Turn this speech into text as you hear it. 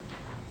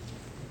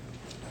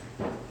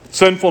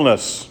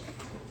Sinfulness.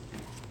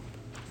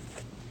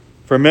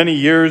 For many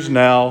years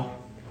now,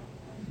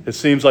 it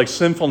seems like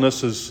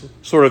sinfulness has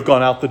sort of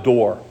gone out the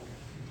door.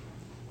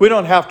 We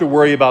don't have to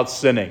worry about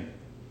sinning.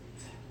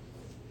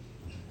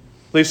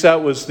 At least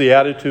that was the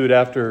attitude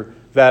after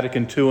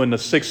Vatican II in the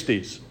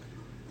 60s,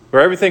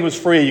 where everything was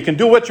free. You can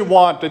do what you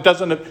want. It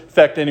doesn't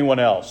affect anyone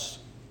else.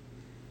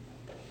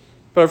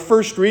 But our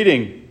first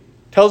reading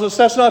tells us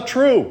that's not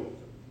true.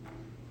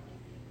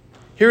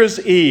 Here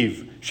is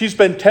Eve. She's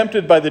been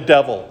tempted by the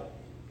devil.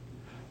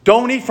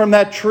 Don't eat from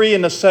that tree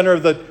in the center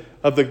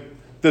of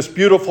this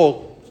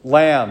beautiful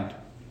land.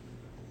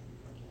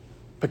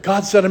 But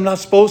God said I'm not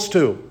supposed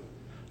to.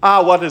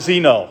 What does he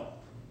know?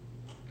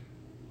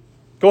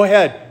 Go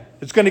ahead.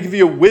 It's going to give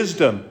you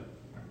wisdom.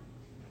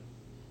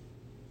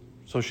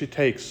 So she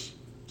takes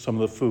some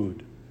of the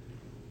food.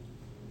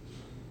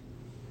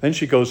 Then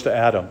she goes to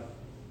Adam.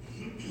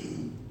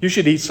 You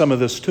should eat some of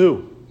this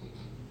too.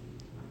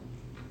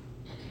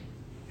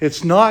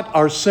 It's not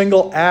our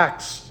single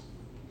acts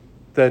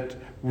that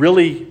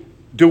really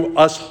do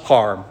us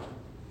harm.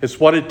 It's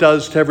what it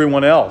does to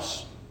everyone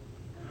else.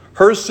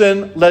 Her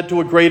sin led to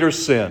a greater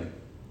sin.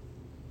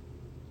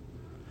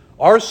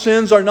 Our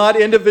sins are not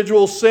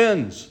individual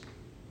sins.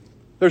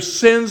 They're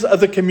sins of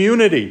the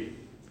community.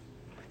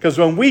 Because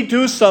when we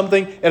do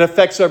something, it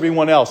affects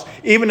everyone else,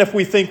 even if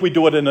we think we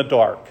do it in the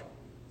dark.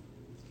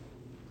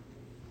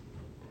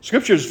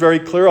 Scripture is very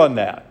clear on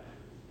that.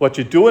 What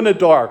you do in the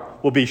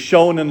dark will be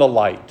shown in the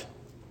light.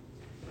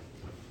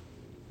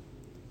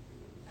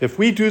 If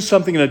we do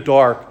something in the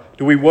dark,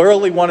 do we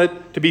really want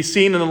it to be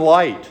seen in the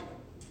light?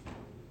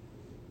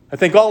 I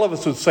think all of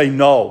us would say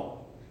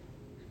no.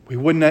 We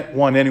wouldn't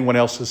want anyone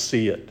else to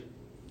see it.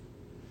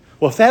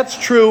 Well, if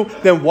that's true,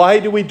 then why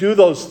do we do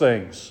those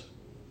things?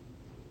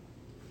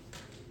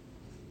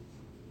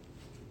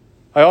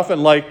 I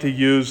often like to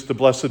use the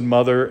Blessed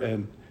Mother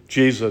and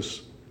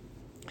Jesus.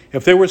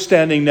 If they were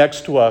standing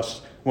next to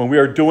us when we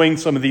are doing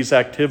some of these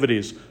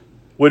activities,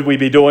 would we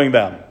be doing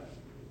them?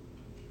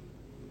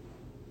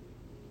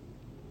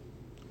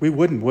 We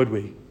wouldn't, would we?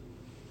 It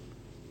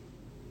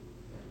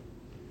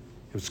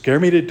would scare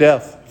me to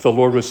death if the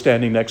Lord was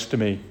standing next to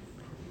me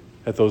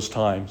at those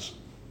times.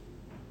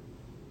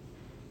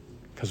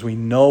 Because we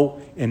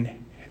know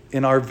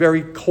in our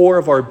very core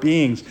of our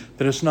beings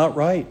that it's not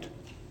right.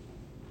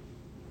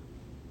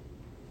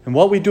 And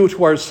what we do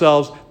to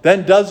ourselves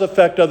then does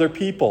affect other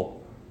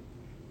people.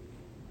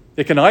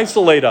 It can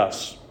isolate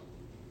us.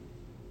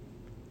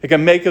 It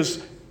can make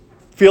us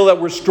feel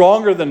that we're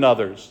stronger than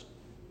others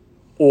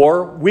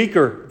or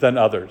weaker than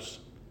others,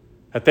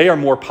 that they are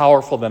more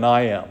powerful than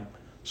I am,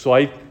 so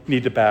I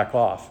need to back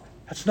off.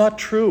 That's not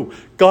true.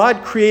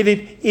 God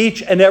created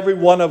each and every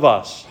one of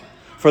us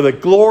for the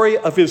glory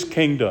of his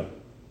kingdom.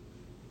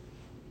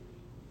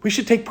 We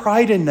should take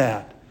pride in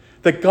that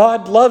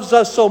God loves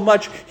us so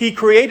much, he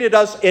created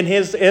us in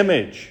his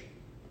image.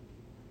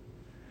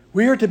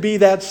 We are to be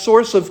that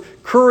source of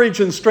courage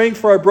and strength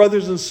for our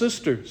brothers and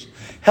sisters.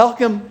 Help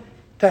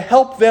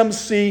them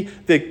see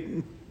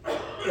the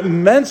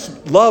immense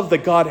love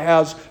that God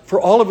has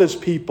for all of his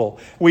people.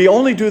 We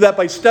only do that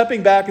by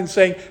stepping back and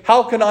saying,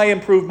 how can I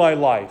improve my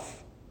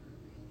life?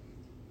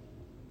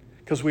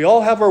 Because we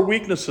all have our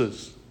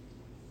weaknesses.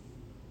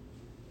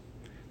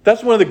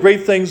 That's one of the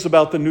great things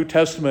about the New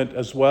Testament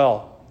as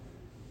well.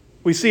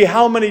 We see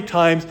how many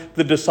times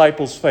the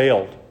disciples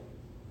failed.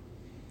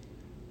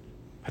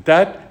 But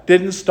that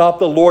didn't stop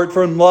the Lord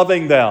from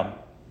loving them.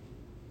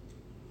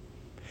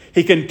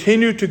 He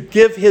continued to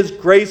give his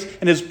grace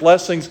and his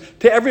blessings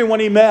to everyone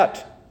he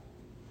met.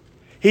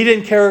 He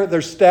didn't care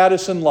their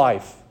status in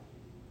life.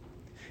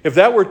 If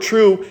that were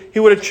true, he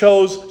would have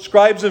chose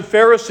scribes and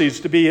Pharisees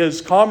to be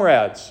his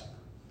comrades.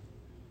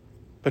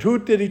 But who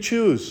did he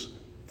choose?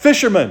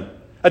 Fishermen,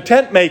 a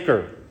tent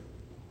maker,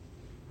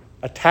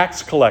 a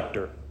tax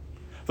collector,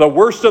 the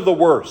worst of the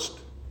worst.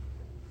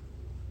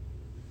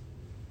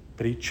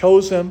 But he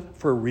chose them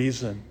for a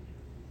reason.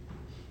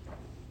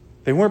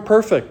 They weren't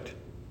perfect.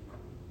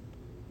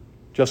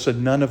 Just that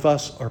none of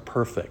us are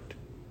perfect.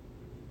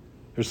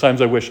 There's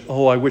times I wish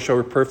I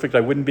were perfect. I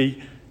wouldn't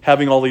be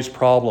having all these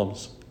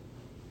problems.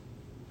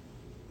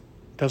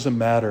 It doesn't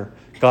matter.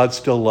 God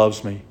still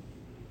loves me.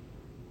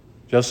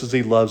 Just as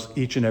he loves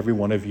each and every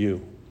one of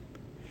you.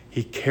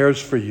 He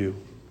cares for you.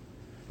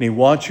 And he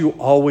wants you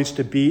always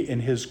to be in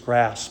his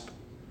grasp.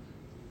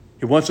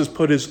 He wants to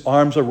put his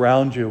arms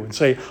around you and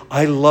say,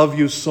 I love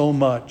you so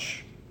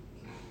much.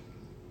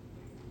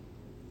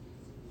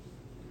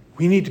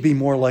 We need to be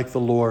more like the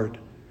Lord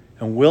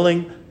and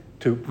willing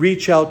to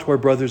reach out to our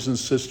brothers and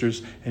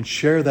sisters and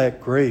share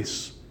that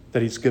grace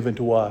that he's given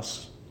to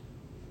us.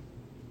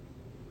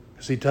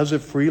 Because he does it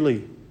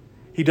freely.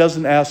 He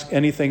doesn't ask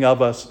anything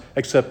of us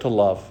except to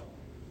love.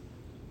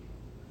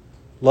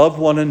 Love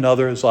one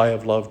another as I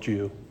have loved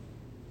you.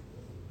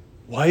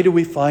 Why do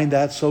we find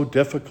that so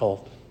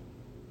difficult?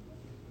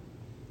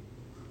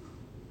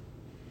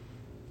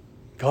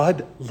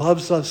 God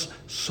loves us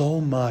so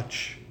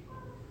much.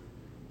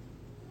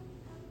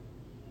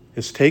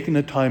 It's taken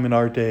the time in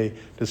our day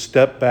to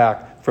step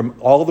back, from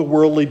all the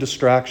worldly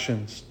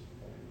distractions.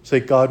 Say,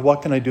 God,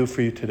 what can I do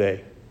for you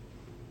today?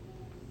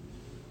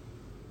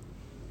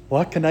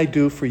 What can I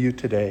do for you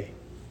today?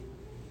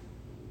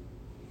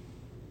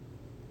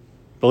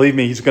 Believe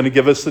me, he's going to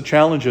give us the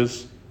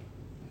challenges.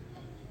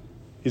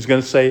 He's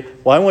going to say,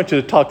 well, I want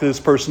you to talk to this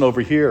person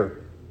over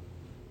here.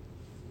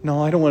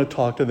 No, I don't want to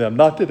talk to them.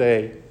 Not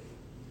today.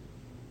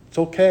 It's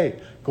okay.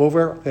 Go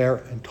over there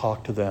and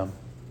talk to them.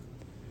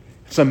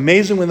 It's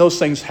amazing when those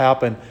things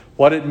happen,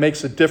 what it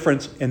makes a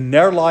difference in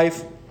their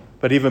life,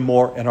 but even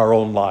more in our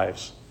own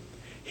lives.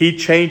 He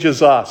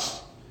changes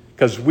us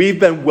because we've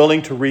been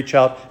willing to reach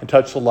out and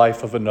touch the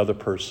life of another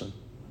person.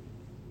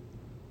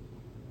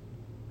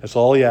 That's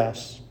all he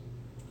asks.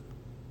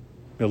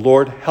 May the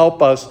Lord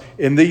help us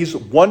in these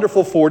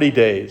wonderful 40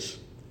 days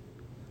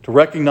to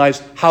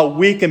recognize how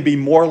we can be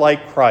more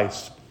like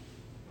Christ.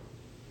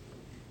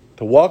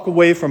 To walk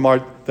away from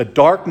the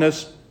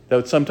darkness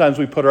that sometimes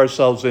we put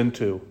ourselves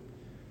into.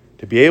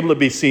 To be able to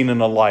be seen in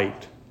the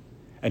light.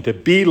 And to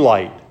be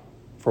light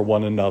for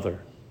one another.